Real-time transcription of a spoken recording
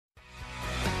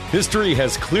History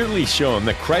has clearly shown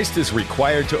that Christ is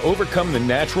required to overcome the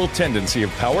natural tendency of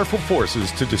powerful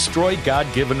forces to destroy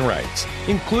God-given rights,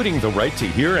 including the right to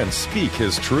hear and speak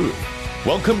His truth.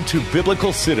 Welcome to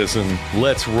Biblical Citizen,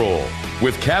 Let's Roll,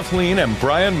 with Kathleen and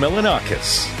Brian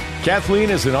Melanakis.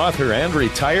 Kathleen is an author and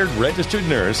retired registered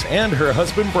nurse, and her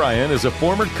husband Brian is a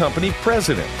former company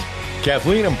president.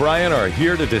 Kathleen and Brian are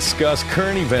here to discuss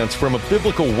current events from a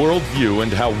biblical worldview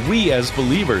and how we as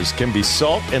believers can be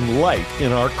salt and light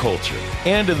in our culture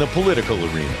and in the political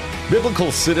arena.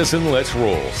 Biblical Citizen Let's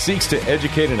Roll seeks to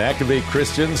educate and activate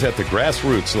Christians at the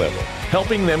grassroots level,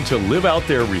 helping them to live out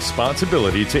their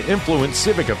responsibility to influence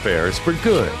civic affairs for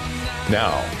good.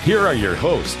 Now, here are your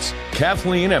hosts,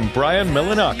 Kathleen and Brian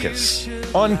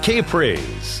Melanakis on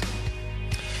K-Praise.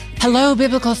 Hello,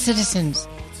 Biblical Citizens.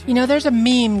 You know, there's a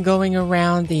meme going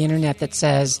around the internet that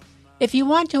says, if you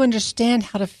want to understand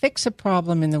how to fix a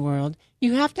problem in the world,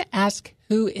 you have to ask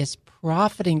who is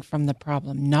profiting from the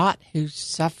problem, not who's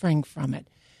suffering from it.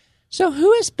 So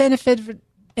who has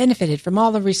benefited from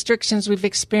all the restrictions we've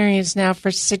experienced now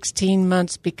for 16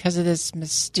 months because of this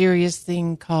mysterious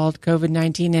thing called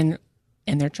COVID-19?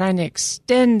 And they're trying to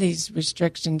extend these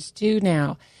restrictions too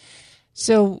now.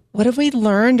 So what have we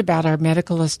learned about our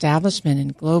medical establishment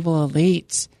and global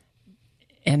elites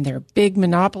and their big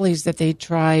monopolies that they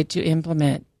try to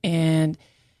implement? And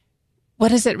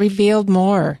what has it revealed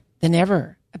more than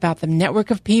ever about the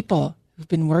network of people who've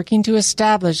been working to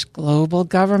establish global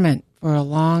government for a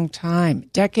long time,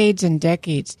 decades and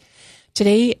decades?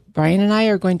 Today, Brian and I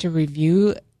are going to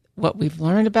review what we've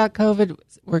learned about COVID.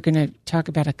 We're going to talk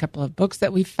about a couple of books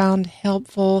that we found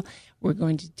helpful. We're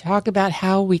going to talk about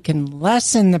how we can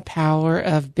lessen the power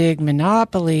of big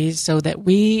monopolies so that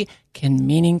we can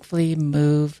meaningfully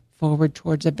move forward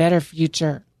towards a better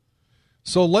future.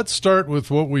 So let's start with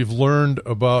what we've learned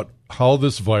about how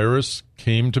this virus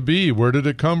came to be. Where did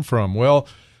it come from? Well,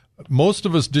 most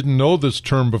of us didn't know this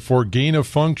term before, gain of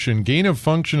function. Gain of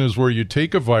function is where you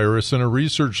take a virus in a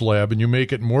research lab and you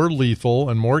make it more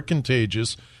lethal and more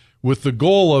contagious with the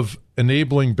goal of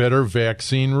enabling better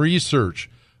vaccine research,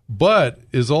 but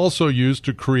is also used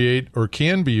to create, or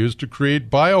can be used to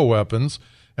create, bioweapons.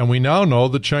 And we now know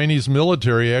the Chinese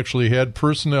military actually had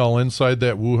personnel inside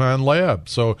that Wuhan lab.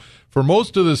 So for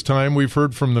most of this time, we've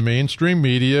heard from the mainstream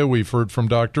media, we've heard from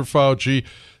Dr. Fauci,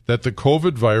 that the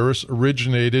COVID virus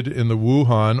originated in the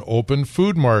Wuhan open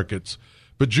food markets.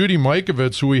 But Judy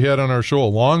Mikovits, who we had on our show a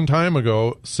long time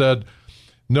ago, said,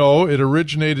 no, it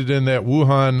originated in that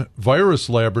Wuhan virus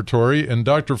laboratory, and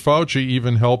Dr. Fauci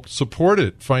even helped support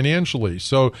it financially.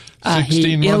 So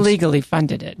 16 months illegally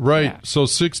funded it. Right. Yeah. So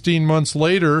 16 months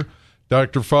later,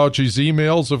 Dr. Fauci's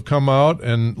emails have come out,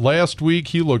 and last week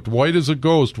he looked white as a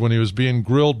ghost when he was being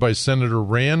grilled by Senator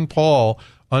Rand Paul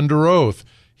under oath.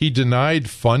 He denied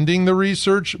funding the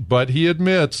research, but he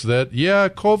admits that, yeah,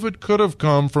 COVID could have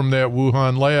come from that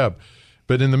Wuhan lab.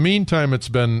 But in the meantime, it's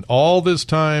been all this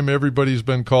time, everybody's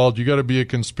been called, you got to be a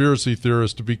conspiracy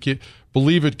theorist to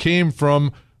believe it came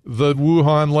from the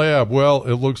Wuhan lab. Well,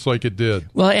 it looks like it did.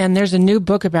 Well, and there's a new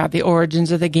book about the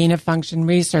origins of the gain of function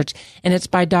research, and it's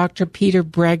by Dr. Peter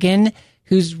Breggin,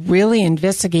 who's really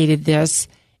investigated this.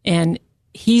 And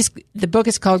the book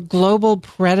is called Global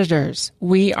Predators.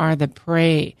 We Are the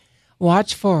Prey.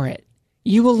 Watch for it.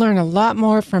 You will learn a lot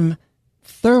more from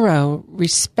thorough,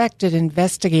 respected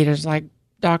investigators like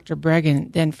Dr.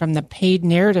 Breggin than from the paid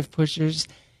narrative pushers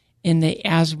in the,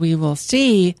 as we will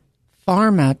see,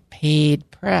 pharma paid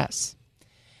press.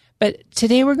 But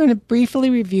today we're going to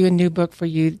briefly review a new book for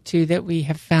you too that we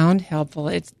have found helpful.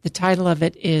 The title of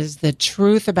it is The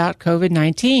Truth About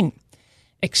COVID-19,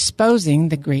 Exposing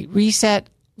the Great Reset,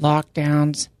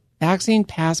 Lockdowns, Vaccine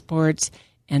Passports,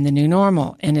 and the New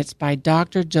Normal. And it's by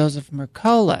Dr. Joseph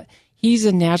Mercola. He's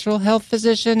a natural health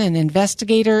physician, an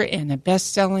investigator, and a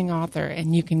best-selling author.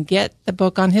 And you can get the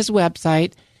book on his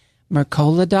website,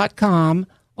 Mercola.com,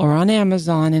 or on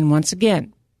Amazon. And once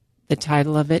again, the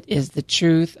title of it is The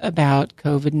Truth About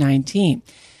COVID-19.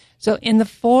 So in the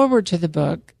foreword to the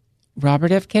book,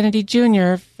 Robert F. Kennedy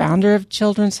Jr., founder of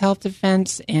Children's Health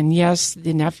Defense, and yes,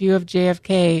 the nephew of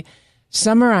JFK,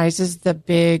 summarizes the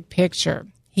big picture.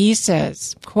 He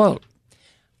says, quote,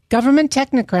 government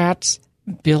technocrats,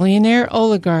 billionaire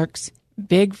oligarchs,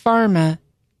 big pharma,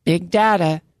 big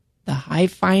data, the high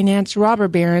finance robber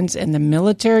barons, and the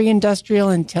military-industrial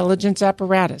intelligence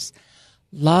apparatus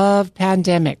love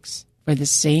pandemics for the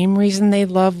same reason they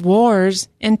love wars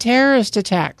and terrorist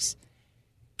attacks.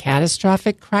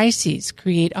 Catastrophic crises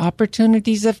create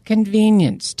opportunities of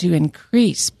convenience to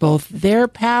increase both their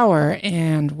power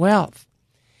and wealth.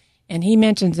 And he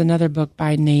mentions another book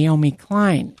by Naomi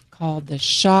Klein called The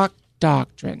Shock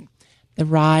Doctrine. The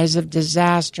Rise of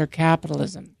Disaster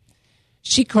Capitalism.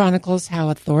 She chronicles how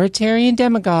authoritarian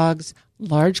demagogues,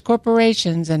 large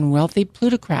corporations, and wealthy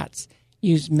plutocrats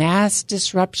use mass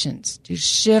disruptions to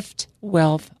shift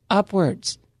wealth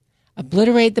upwards,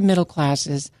 obliterate the middle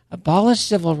classes, abolish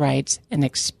civil rights, and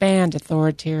expand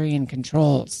authoritarian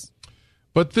controls.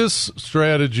 But this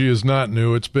strategy is not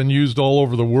new. It's been used all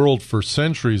over the world for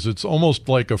centuries. It's almost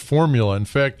like a formula. In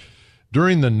fact,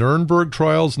 during the Nuremberg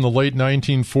trials in the late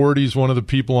 1940s, one of the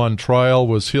people on trial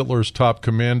was Hitler's top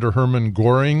commander, Hermann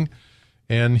Göring.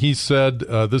 And he said,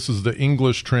 this is the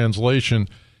English translation,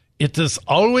 "It is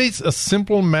always a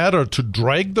simple matter to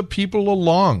drag the people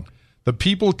along. The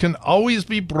people can always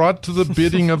be brought to the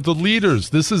bidding of the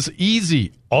leaders. This is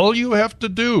easy. All you have to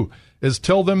do is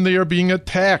tell them they are being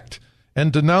attacked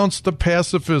and denounce the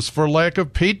pacifists for lack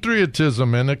of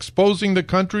patriotism and exposing the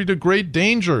country to great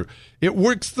danger. It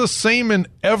works the same in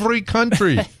every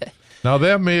country." Now,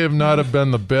 that may have not have been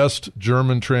the best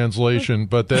German translation,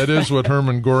 but that is what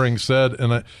Hermann Göring said.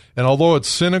 And although it's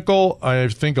cynical, I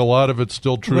think a lot of it's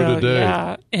still true today.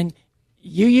 Yeah, and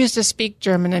you used to speak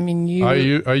German. I mean,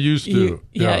 I used to.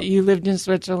 You lived in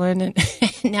Switzerland, and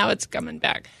now it's coming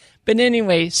back. But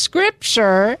anyway,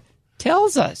 Scripture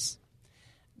tells us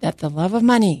that the love of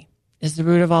money is the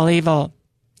root of all evil,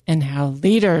 and how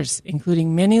leaders,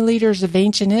 including many leaders of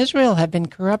ancient Israel, have been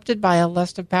corrupted by a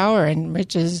lust of power and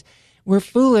riches. We're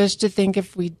foolish to think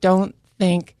if we don't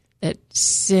think that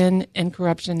sin and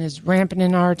corruption is rampant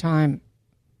in our time.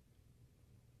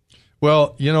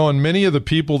 Well, and many of the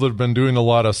people that have been doing a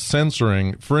lot of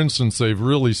censoring, for instance, they've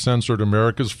really censored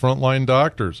America's frontline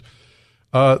doctors.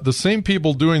 The same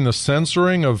people doing the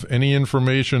censoring of any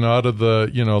information out of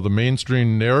the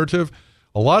mainstream narrative,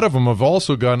 a lot of them have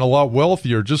also gotten a lot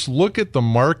wealthier. Just look at the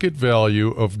market value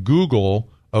of Google,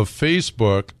 of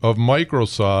Facebook, of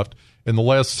Microsoft in the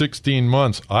last 16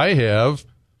 months.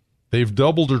 They've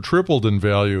doubled or tripled in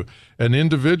value. And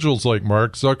individuals like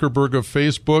Mark Zuckerberg of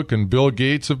Facebook and Bill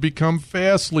Gates have become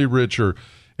vastly richer.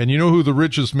 And you know who the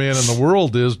richest man in the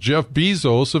world is? Jeff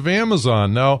Bezos of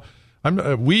Amazon. Now,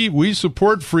 we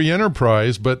support free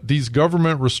enterprise, but these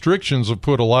government restrictions have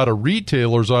put a lot of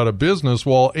retailers out of business,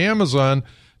 while Amazon,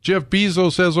 Jeff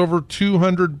Bezos has over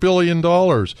 $200 billion.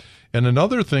 And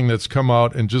another thing that's come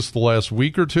out in just the last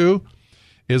week or two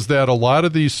is that a lot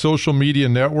of these social media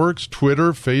networks,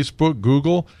 Twitter, Facebook,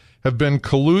 Google, have been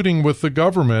colluding with the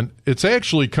government. It's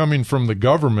actually coming from the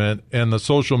government, and the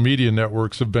social media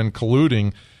networks have been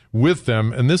colluding with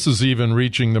them, and this is even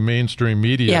reaching the mainstream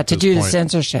media. Yeah, to do the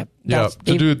censorship. To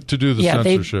do the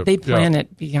censorship. They plan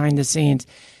it behind the scenes.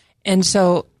 And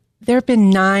so there have been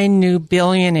 9 new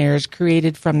billionaires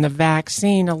created from the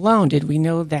vaccine alone. Did we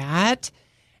know that?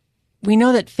 We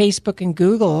know that Facebook and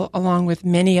Google, along with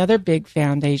many other big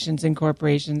foundations and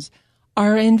corporations,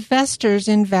 are investors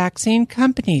in vaccine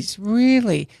companies,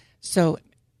 really. So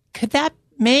could that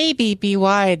maybe be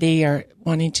why they are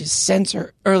wanting to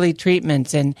censor early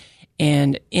treatments and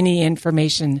any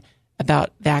information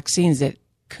about vaccines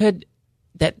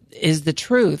that is the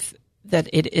truth, that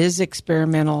it is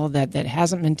experimental, that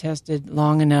hasn't been tested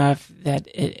long enough, that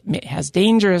it has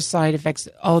dangerous side effects?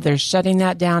 Oh, they're shutting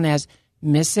that down as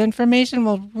misinformation?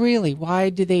 Well, really, why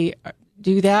do they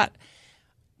do that?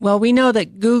 Well, we know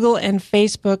that Google and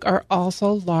Facebook are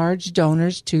also large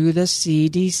donors to the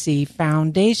CDC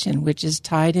Foundation, which is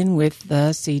tied in with the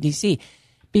CDC.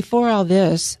 Before all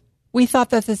this, we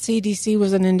thought that the CDC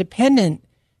was an independent,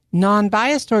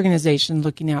 non-biased organization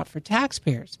looking out for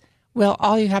taxpayers. Well,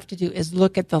 all you have to do is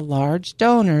look at the large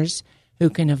donors who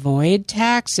can avoid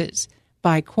taxes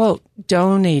by, quote,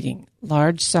 donating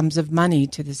large sums of money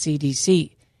to the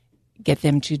CDC, get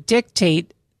them to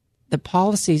dictate the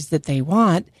policies that they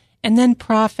want, and then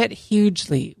profit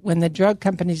hugely when the drug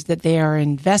companies that they are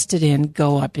invested in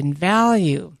go up in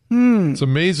value. It's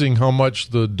amazing how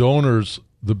much the donors,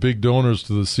 the big donors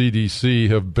to the CDC,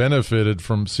 have benefited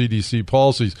from CDC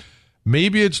policies.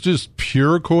 Maybe it's just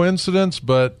pure coincidence,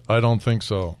 but I don't think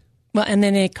so. Well, and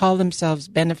then they call themselves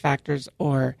benefactors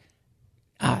or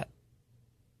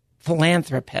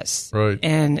philanthropists, right?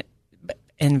 And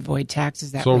avoid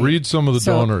taxes that way. So read some of the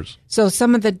donors. So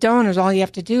some of the donors, all you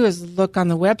have to do is look on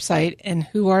the website, and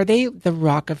who are they? The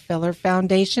Rockefeller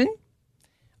Foundation,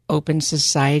 Open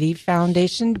Society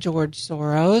Foundation, George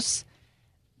Soros,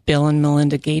 Bill and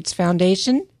Melinda Gates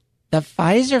Foundation, the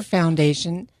Pfizer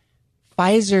Foundation,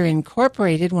 Pfizer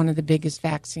Incorporated, one of the biggest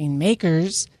vaccine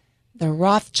makers, the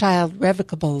Rothschild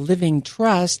Revocable Living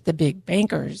Trust, the big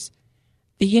bankers,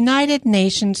 the United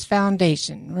Nations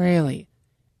Foundation, really,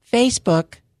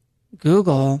 Facebook,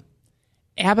 Google,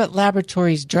 Abbott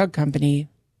Laboratories drug company,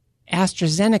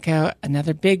 AstraZeneca,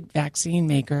 another big vaccine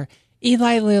maker,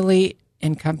 Eli Lilly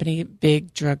and Company,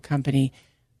 big drug company.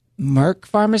 Merck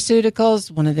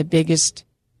Pharmaceuticals, one of the biggest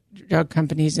drug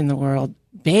companies in the world.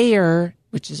 Bayer,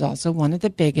 which is also one of the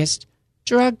biggest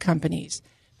drug companies.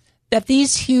 That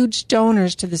these huge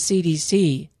donors to the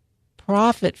CDC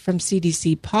profit from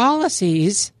CDC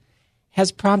policies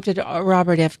has prompted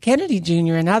Robert F. Kennedy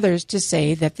Jr. and others to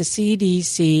say that the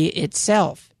CDC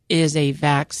itself is a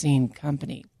vaccine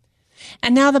company.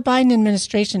 And now the Biden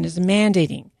administration is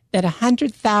mandating that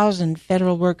 100,000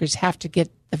 federal workers have to get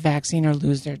the vaccine or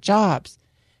lose their jobs.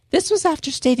 This was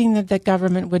after stating that the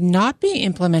government would not be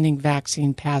implementing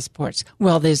vaccine passports.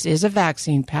 Well, this is a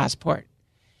vaccine passport,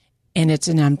 and it's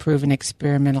an unproven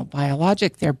experimental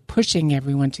biologic they're pushing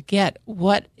everyone to get.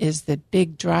 What is the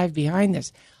big drive behind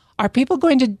this? Are people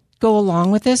going to go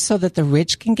along with this so that the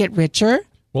rich can get richer?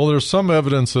 Well, there's some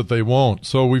evidence that they won't.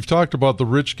 So we've talked about the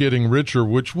rich getting richer,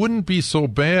 which wouldn't be so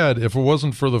bad if it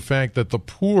wasn't for the fact that the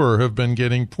poor have been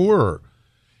getting poorer.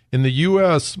 In the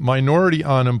U.S., minority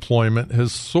unemployment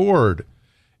has soared.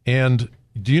 And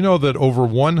do you know that over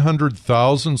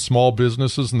 100,000 small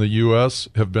businesses in the U.S.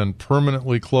 have been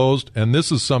permanently closed? And this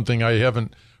is something I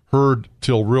haven't heard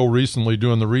till real recently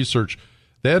doing the research.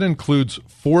 That includes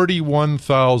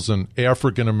 41,000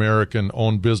 African-American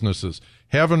owned businesses.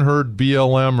 Haven't heard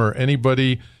BLM or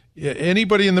anybody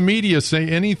in the media say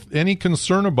any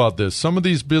concern about this. Some of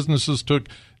these businesses took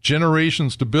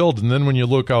generations to build, and then when you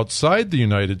look outside the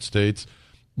United States,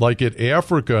 like at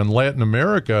Africa and Latin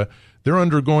America, they're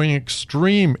undergoing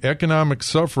extreme economic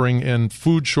suffering and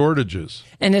food shortages.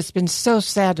 And it's been so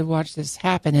sad to watch this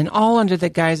happen, and all under the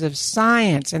guise of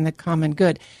science and the common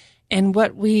good. And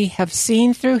what we have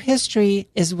seen through history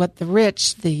is what the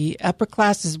rich, the upper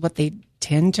classes, what they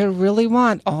tend to really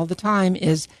want all the time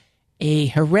is a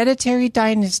hereditary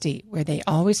dynasty where they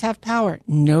always have power,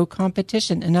 no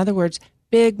competition. In other words,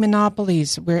 big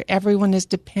monopolies where everyone is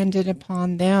dependent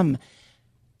upon them.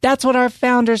 That's what our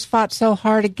founders fought so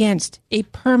hard against, a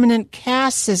permanent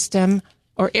caste system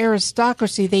or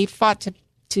aristocracy. They fought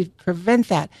to prevent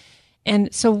that.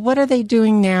 And so what are they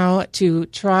doing now to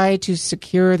try to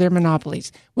secure their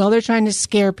monopolies? Well, they're trying to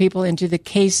scare people into the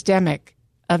case-demic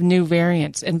of new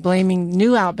variants and blaming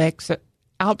new outbreaks of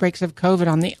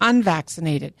COVID on the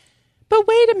unvaccinated. But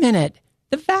wait a minute.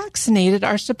 The vaccinated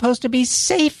are supposed to be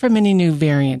safe from any new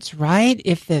variants, right?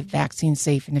 If the vaccine's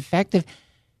safe and effective,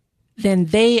 then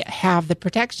they have the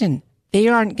protection. They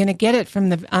aren't going to get it from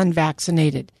the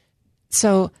unvaccinated.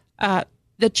 So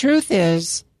the truth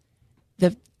is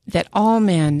that all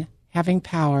men having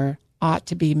power ought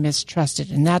to be mistrusted.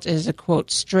 And that is a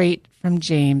quote straight from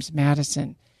James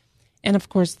Madison. And of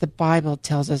course, the Bible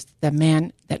tells us that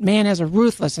man has a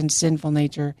ruthless and sinful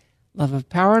nature. Love of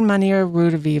power and money are a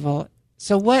root of evil.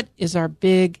 So what is our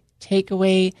big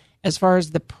takeaway as far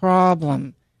as the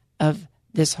problem of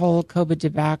this whole COVID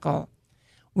debacle?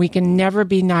 We can never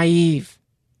be naive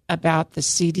about the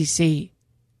CDC,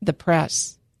 the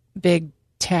press, big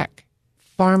tech,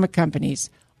 pharma companies,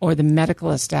 or the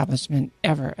medical establishment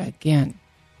ever again.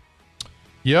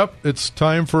 Yep, it's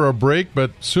time for a break,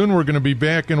 but soon we're going to be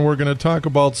back and we're going to talk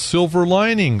about silver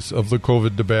linings of the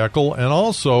COVID debacle and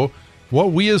also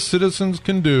what we as citizens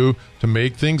can do to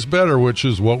make things better, which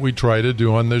is what we try to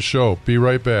do on this show. Be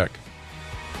right back.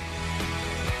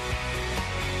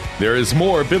 There is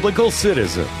more Biblical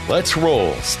Citizen. Let's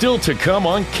roll. Still to come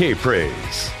on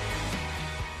K-Praise.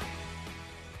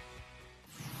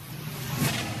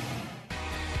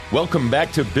 Welcome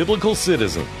back to Biblical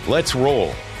Citizen. Let's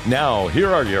roll. Now, here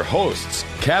are your hosts,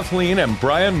 Kathleen and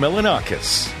Brian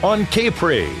Milanakis on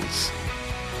K-Praise.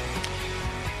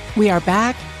 We are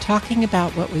back talking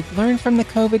about what we've learned from the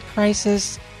COVID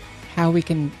crisis, how we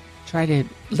can try to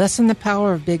lessen the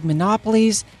power of big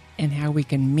monopolies, and how we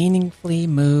can meaningfully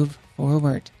move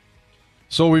forward.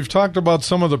 So we've talked about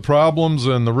some of the problems,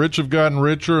 and the rich have gotten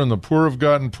richer, and the poor have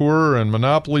gotten poorer, and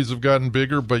monopolies have gotten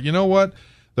bigger. But you know what?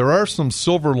 There are some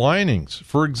silver linings.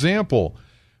 For example,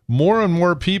 more and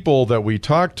more people that we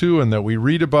talk to and that we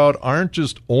read about aren't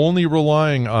just only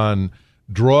relying on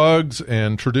drugs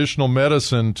and traditional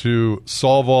medicine to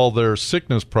solve all their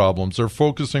sickness problems. They're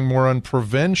focusing more on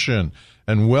prevention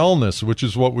and wellness, which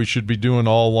is what we should be doing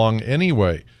all along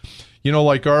anyway. You know,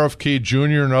 like RFK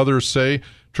Jr. and others say,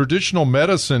 traditional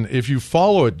medicine, if you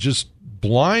follow it just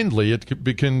blindly, it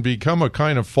can become a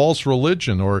kind of false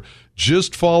religion, or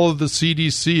just follow the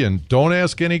CDC and don't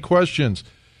ask any questions.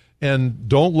 And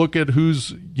don't look at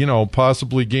who's,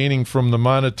 possibly gaining from the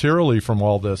monetarily from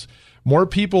all this. More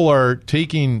people are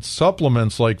taking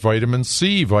supplements like vitamin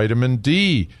C, vitamin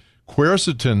D,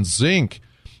 quercetin, zinc,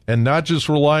 and not just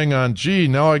relying on,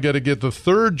 now I got to get the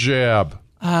third jab.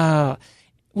 Oh,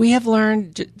 We have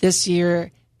learned this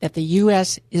year that the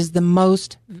U.S. is the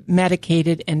most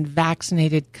medicated and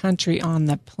vaccinated country on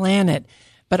the planet.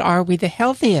 But are we the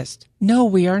healthiest? No,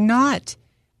 we are not.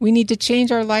 We need to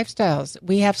change our lifestyles.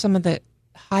 We have some of the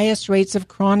highest rates of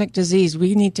chronic disease.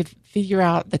 We need to figure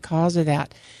out the cause of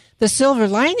that. The silver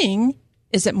lining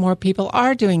is that more people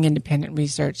are doing independent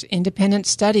research, independent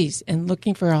studies, and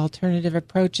looking for alternative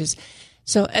approaches.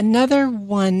 So another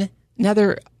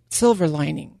silver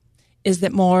lining is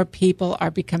that more people are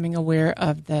becoming aware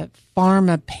of the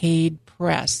pharma paid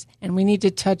press. And we need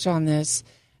to touch on this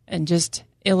and just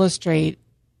illustrate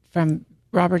from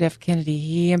Robert F. Kennedy.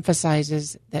 He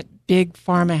emphasizes that big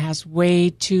pharma has way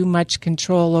too much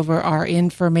control over our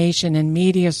information and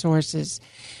media sources.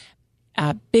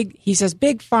 He says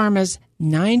big pharma's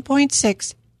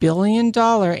 $9.6 billion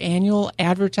annual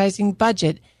advertising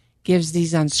budget gives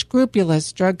these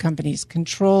unscrupulous drug companies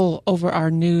control over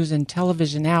our news and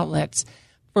television outlets.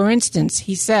 For instance,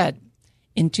 he said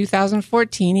in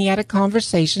 2014 he had a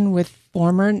conversation with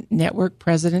former network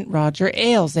president Roger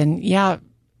Ailes. And yeah,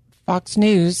 Fox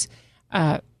News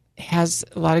has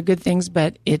a lot of good things,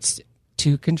 but it's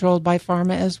too controlled by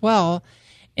pharma as well.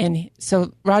 And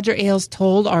so Roger Ailes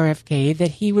told RFK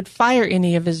that he would fire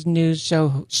any of his news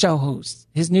show hosts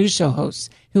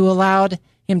who allowed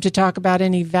him to talk about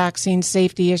any vaccine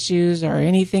safety issues or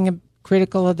anything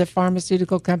critical of the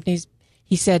pharmaceutical companies.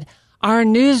 He said, our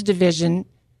news division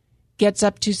gets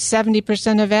up to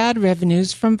 70% of ad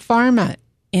revenues from pharma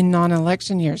in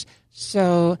non-election years.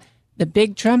 So the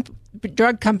big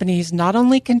drug companies not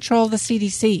only control the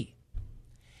CDC,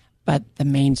 but the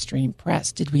mainstream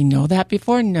press. Did we know that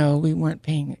before? No, we weren't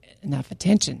paying enough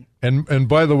attention. And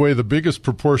by the way, the biggest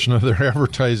proportion of their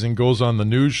advertising goes on the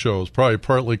news shows, probably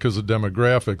partly because of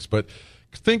demographics. But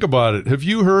think about it. Have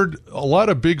you heard a lot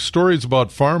of big stories about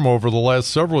pharma over the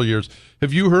last several years?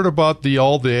 Have you heard about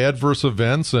all the adverse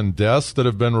events and deaths that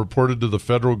have been reported to the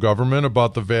federal government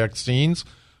about the vaccines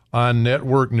on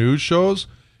network news shows?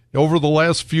 Over the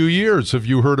last few years, have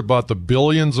you heard about the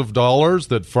billions of dollars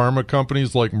that pharma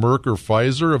companies like Merck or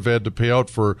Pfizer have had to pay out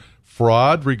for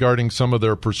fraud regarding some of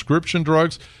their prescription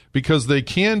drugs? Because they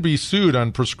can be sued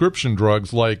on prescription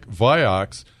drugs like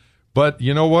Vioxx, but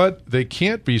you know what? They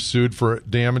can't be sued for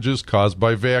damages caused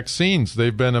by vaccines.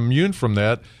 They've been immune from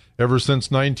that ever since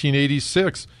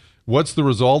 1986. What's the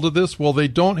result of this? Well, they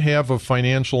don't have a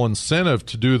financial incentive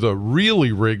to do the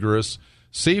really rigorous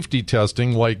safety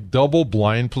testing like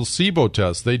double-blind placebo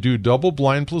tests. They do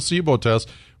double-blind placebo tests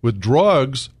with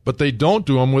drugs, but they don't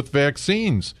do them with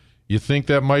vaccines. You think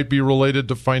that might be related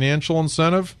to financial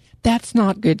incentive? That's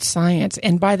not good science.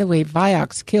 And by the way,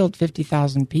 Vioxx killed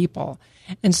 50,000 people.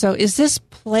 And so is this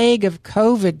plague of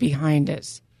COVID behind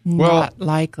us? Not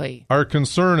likely. Our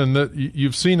concern, and that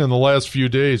you've seen in the last few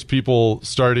days, people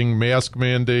starting mask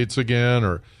mandates again,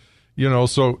 or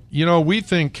we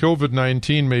think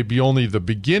COVID-19 may be only the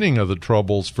beginning of the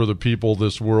troubles for the people of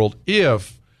this world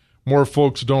if more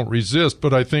folks don't resist,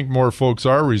 but I think more folks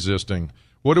are resisting.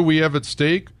 What do we have at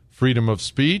stake? Freedom of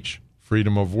speech,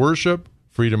 freedom of worship,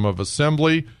 freedom of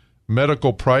assembly,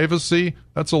 medical privacy.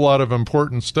 That's a lot of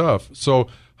important stuff. So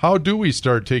how do we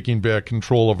start taking back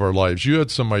control of our lives? You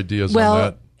had some ideas on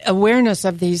that. Awareness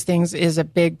of these things is a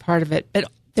big part of it, but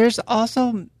there's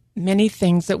also many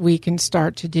things that we can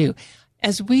start to do.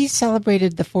 As we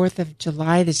celebrated the 4th of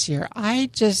July this year, I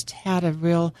just had a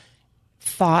real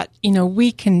thought,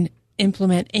 we can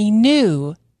implement a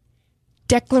new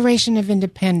Declaration of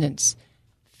Independence.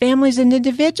 Families and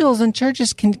individuals and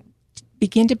churches can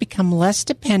begin to become less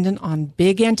dependent on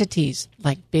big entities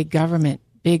like big government,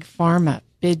 big pharma,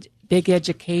 big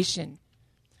education.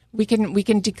 We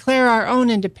can declare our own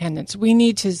independence. We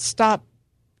need to stop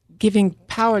giving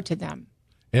power to them.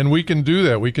 And we can do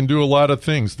that. We can do a lot of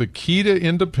things. The key to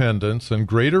independence and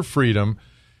greater freedom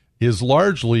is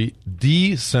largely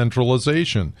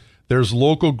decentralization. There's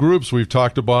local groups, we've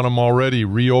talked about them already,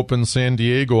 Reopen San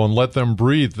Diego and Let Them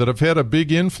Breathe, that have had a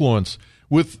big influence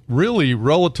with really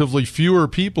relatively fewer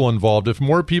people involved. If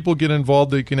more people get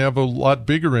involved, they can have a lot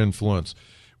bigger influence.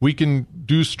 We can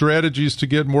do strategies to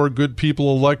get more good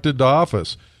people elected to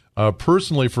office.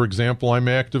 Personally, for example, I'm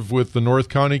active with the North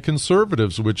County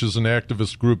Conservatives, which is an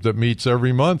activist group that meets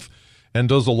every month and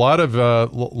does a lot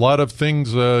of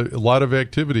things, a lot of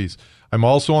activities. I'm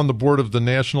also on the board of the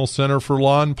National Center for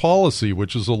Law and Policy,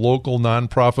 which is a local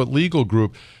nonprofit legal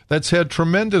group that's had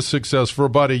tremendous success for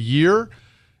about a year.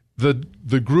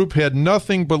 The group had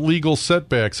nothing but legal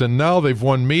setbacks, and now they've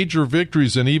won major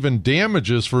victories and even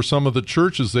damages for some of the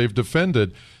churches they've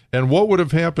defended. And what would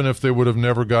have happened if they would have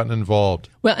never gotten involved?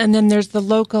 Well, and then there's the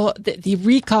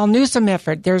Recall Newsom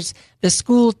effort. There's the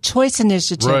School Choice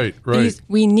Initiative. Right.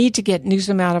 We need to get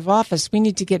Newsom out of office. We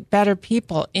need to get better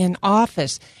people in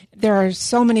office. There are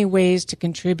so many ways to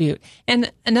contribute.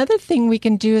 And another thing we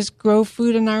can do is grow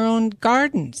food in our own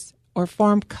gardens or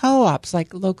form co-ops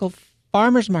like local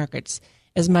farmers markets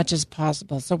as much as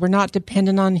possible. So we're not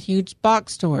dependent on huge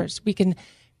box stores. We can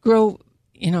grow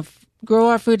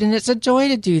our food, and it's a joy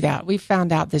to do that. We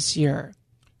found out this year.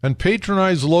 And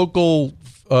patronize local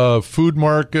food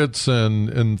markets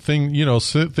and things you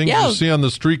see on the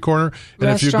street corner. And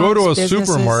if you go to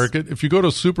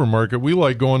a supermarket, we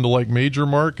like going to like Major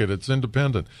Market. It's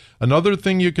independent. Another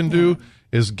thing you can do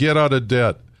is get out of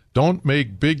debt. Don't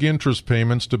make big interest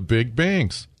payments to big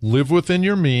banks. Live within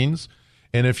your means.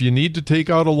 And if you need to take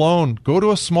out a loan, go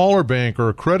to a smaller bank or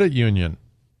a credit union.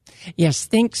 Yes,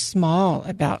 think small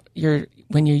about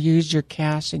when you use your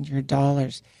cash and your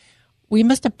dollars. We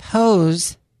must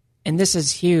oppose, and this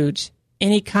is huge,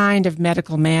 any kind of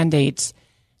medical mandates.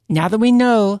 Now that we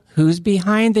know who's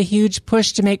behind the huge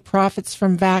push to make profits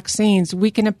from vaccines,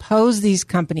 we can oppose these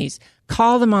companies,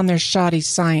 call them on their shoddy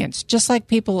science, just like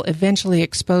people eventually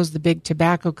expose the big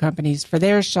tobacco companies for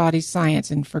their shoddy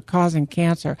science and for causing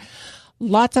cancer.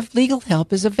 Lots of legal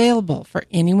help is available for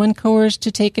anyone coerced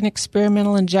to take an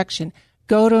experimental injection.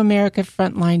 Go to America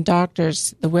Frontline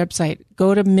Doctors, the website.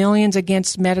 Go to Millions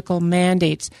Against Medical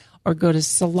Mandates, or go to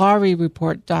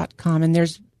SolariReport.com. And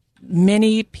there's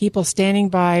many people standing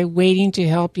by waiting to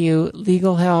help you,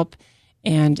 legal help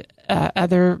and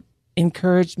other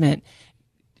encouragement.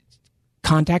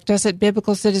 Contact us at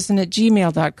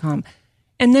biblicalcitizen@gmail.com.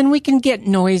 And then we can get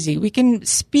noisy. We can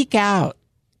speak out,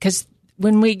 because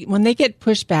when they get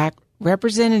pushback,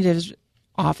 representatives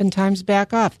oftentimes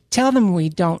back off. Tell them we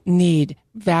don't need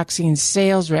vaccine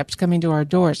sales reps coming to our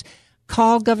doors.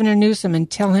 Call Governor Newsom and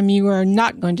tell him you are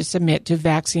not going to submit to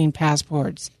vaccine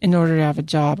passports in order to have a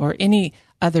job or any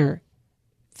other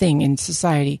thing in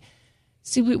society.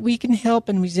 See, we can help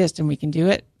and resist, and we can do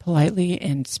it politely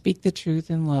and speak the truth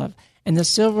in love. And the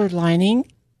silver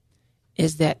lining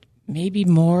is that maybe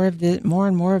more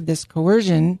and more of this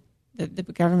coercion that the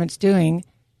government's doing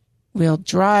will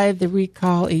drive the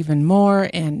recall even more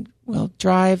and will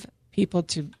drive people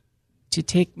to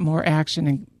take more action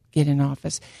and get in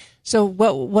office. So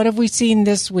what have we seen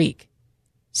this week?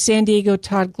 San Diego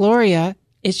Todd Gloria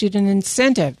issued an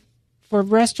incentive for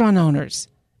restaurant owners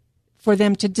for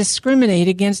them to discriminate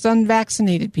against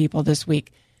unvaccinated people this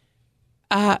week.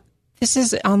 This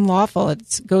is unlawful.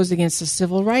 It goes against the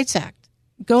Civil Rights Act.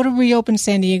 Go to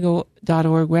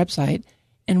reopensandiego.org website,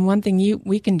 and one thing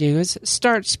we can do is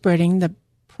start spreading the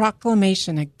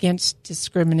proclamation against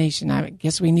discrimination. I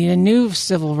guess we need a new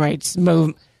civil rights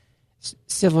movement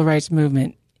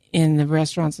in the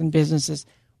restaurants and businesses.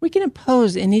 We can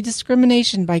oppose any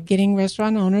discrimination by getting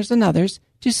restaurant owners and others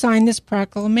to sign this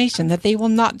proclamation that they will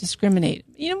not discriminate.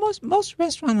 You know, most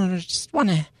restaurant owners just want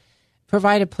to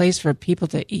provide a place for people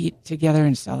to eat together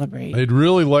and celebrate. They'd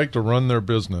really like to run their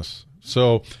business.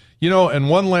 So, and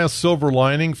one last silver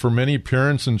lining for many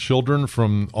parents and children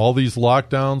from all these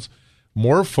lockdowns,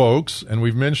 more folks, and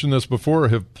we've mentioned this before,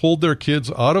 have pulled their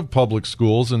kids out of public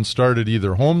schools and started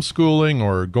either homeschooling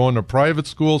or going to private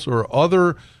schools or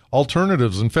other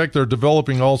alternatives. In fact, they're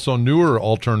developing also newer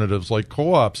alternatives like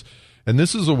co-ops. And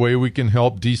this is a way we can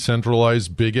help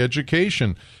decentralize big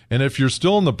education. And if you're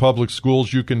still in the public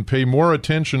schools, you can pay more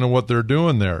attention to what they're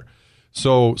doing there.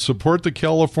 So support the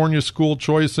California School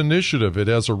Choice Initiative. It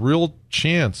has a real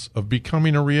chance of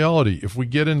becoming a reality if we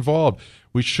get involved.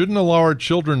 We shouldn't allow our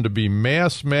children to be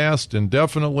masked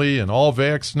indefinitely and all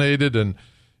vaccinated and,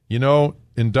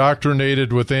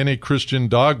 indoctrinated with anti-Christian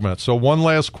dogma. So one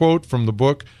last quote from the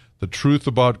book, The Truth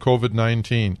About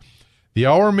COVID-19. The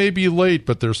hour may be late,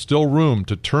 but there's still room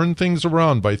to turn things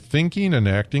around by thinking and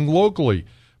acting locally,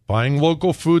 buying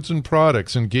local foods and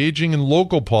products, engaging in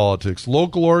local politics,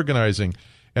 local organizing,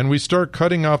 and we start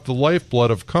cutting off the lifeblood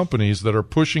of companies that are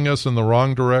pushing us in the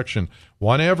wrong direction.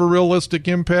 Want to have a realistic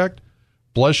impact?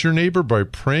 Bless your neighbor by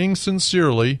praying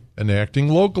sincerely and acting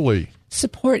locally.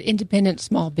 Support independent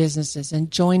small businesses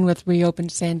and join with Reopen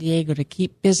San Diego to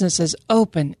keep businesses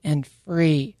open and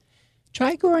free.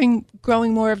 Try growing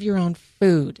more of your own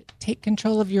food. Take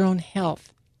control of your own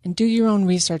health and do your own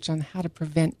research on how to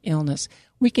prevent illness.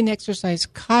 We can exercise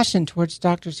caution towards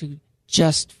doctors who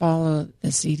just follow the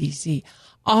CDC.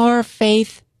 Our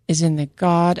faith is in the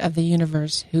God of the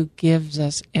universe who gives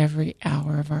us every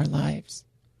hour of our lives.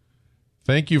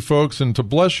 Thank you, folks. And to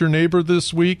bless your neighbor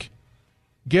this week,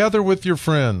 gather with your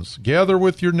friends, gather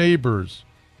with your neighbors,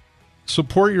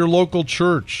 support your local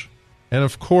church. And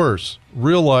of course,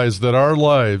 realize that our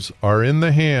lives are in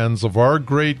the hands of our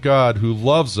great God who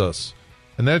loves us,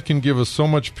 and that can give us so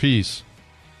much peace.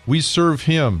 We serve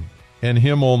Him and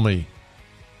Him only.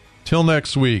 Till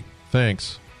next week,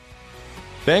 thanks.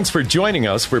 Thanks for joining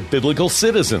us for Biblical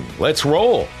Citizen. Let's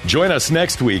roll. Join us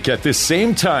next week at this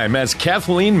same time as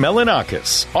Kathleen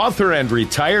Melanakis, author and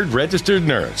retired registered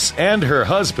nurse, and her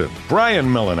husband, Brian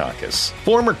Melanakis,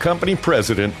 former company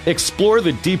president, explore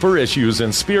the deeper issues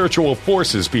and spiritual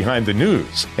forces behind the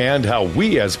news and how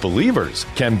we as believers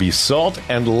can be salt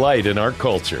and light in our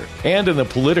culture and in the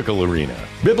political arena.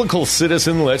 Biblical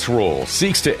Citizen Let's Roll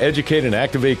seeks to educate and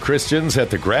activate Christians at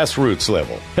the grassroots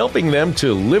level, helping them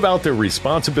to live out their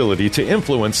responsibility to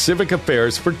influence civic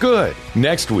affairs for good.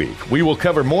 Next week, we will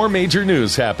cover more major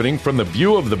news happening from the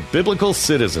view of the biblical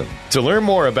citizen. To learn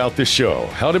more about the show,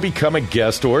 how to become a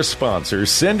guest or sponsor,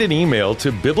 send an email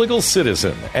to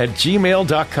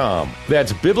biblicalcitizen@gmail.com.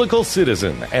 That's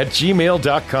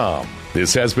biblicalcitizen@gmail.com.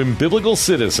 This has been Biblical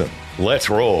Citizen. Let's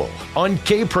roll on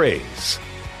K-Praise.